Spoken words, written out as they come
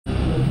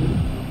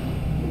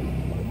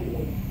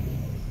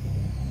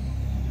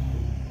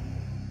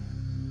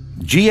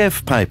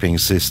GF Piping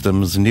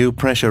System's new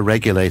pressure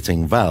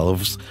regulating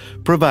valves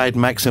provide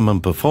maximum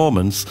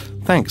performance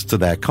thanks to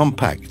their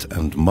compact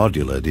and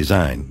modular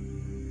design.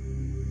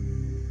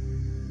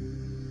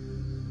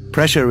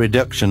 Pressure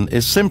reduction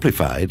is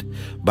simplified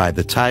by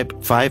the Type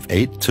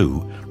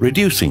 582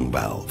 reducing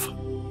valve.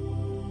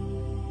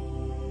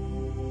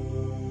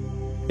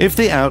 If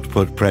the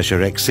output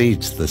pressure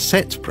exceeds the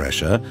set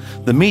pressure,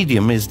 the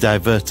medium is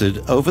diverted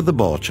over the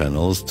bore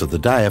channels to the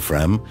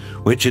diaphragm,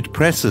 which it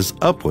presses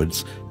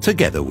upwards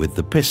together with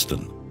the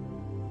piston.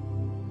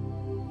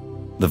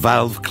 The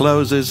valve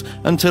closes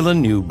until a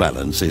new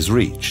balance is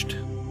reached.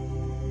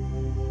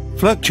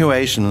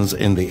 Fluctuations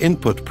in the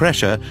input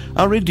pressure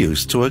are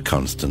reduced to a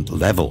constant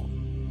level.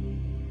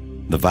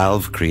 The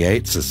valve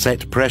creates a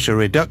set pressure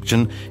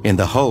reduction in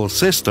the whole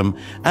system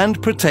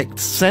and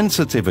protects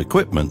sensitive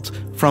equipment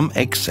from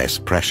excess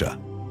pressure.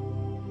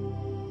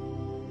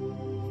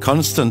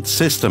 Constant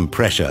system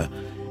pressure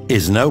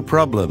is no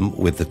problem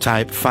with the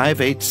Type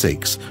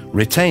 586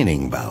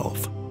 retaining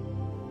valve.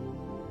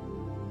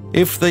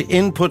 If the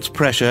input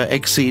pressure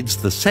exceeds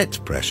the set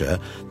pressure,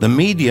 the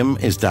medium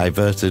is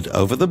diverted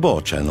over the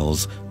bore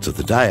channels to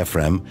the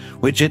diaphragm,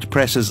 which it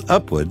presses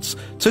upwards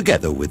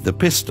together with the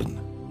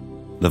piston.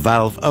 The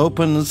valve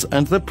opens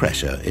and the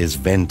pressure is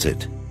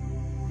vented.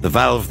 The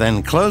valve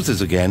then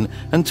closes again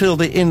until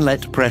the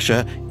inlet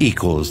pressure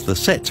equals the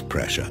set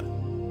pressure.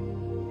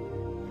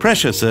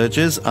 Pressure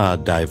surges are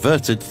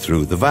diverted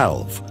through the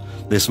valve.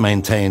 This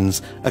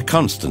maintains a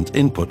constant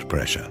input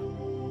pressure.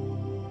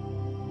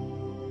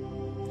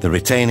 The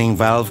retaining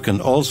valve can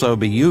also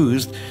be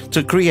used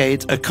to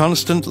create a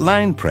constant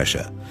line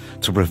pressure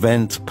to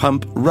prevent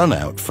pump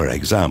runout, for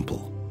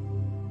example.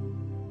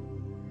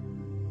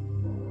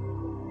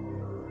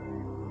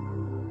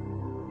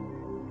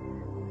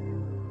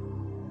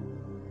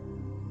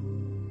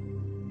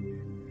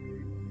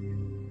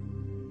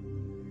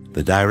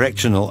 The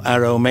directional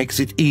arrow makes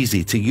it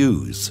easy to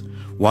use.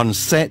 Once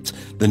set,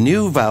 the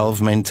new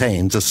valve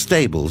maintains a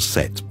stable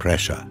set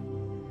pressure.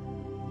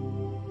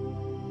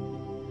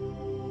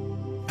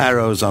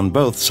 Arrows on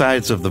both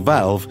sides of the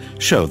valve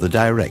show the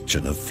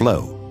direction of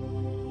flow.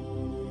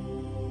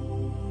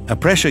 A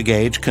pressure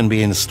gauge can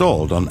be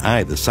installed on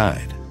either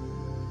side.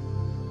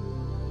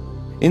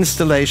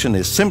 Installation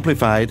is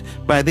simplified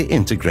by the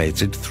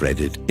integrated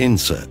threaded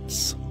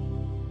inserts.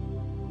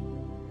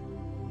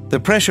 The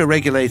pressure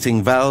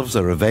regulating valves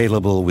are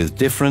available with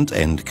different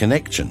end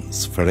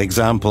connections, for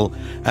example,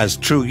 as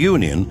true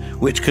union,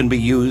 which can be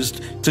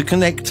used to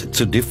connect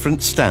to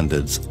different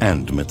standards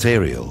and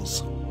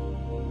materials.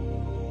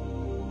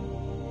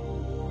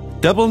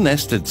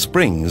 Double-nested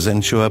springs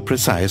ensure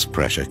precise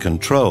pressure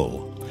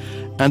control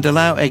and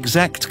allow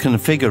exact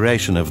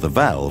configuration of the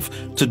valve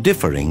to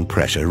differing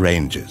pressure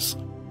ranges.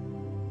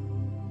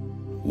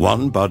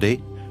 One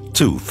body,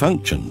 two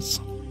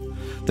functions.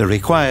 The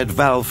required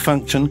valve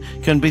function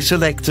can be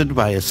selected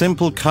by a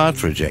simple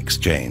cartridge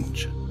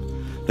exchange.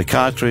 The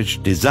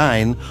cartridge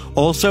design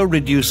also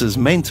reduces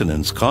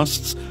maintenance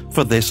costs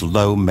for this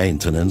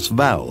low-maintenance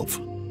valve.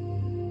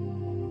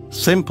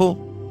 Simple,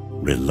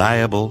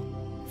 reliable,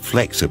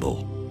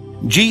 flexible.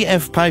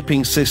 GF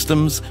Piping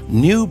System's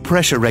new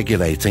pressure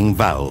regulating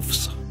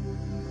valves.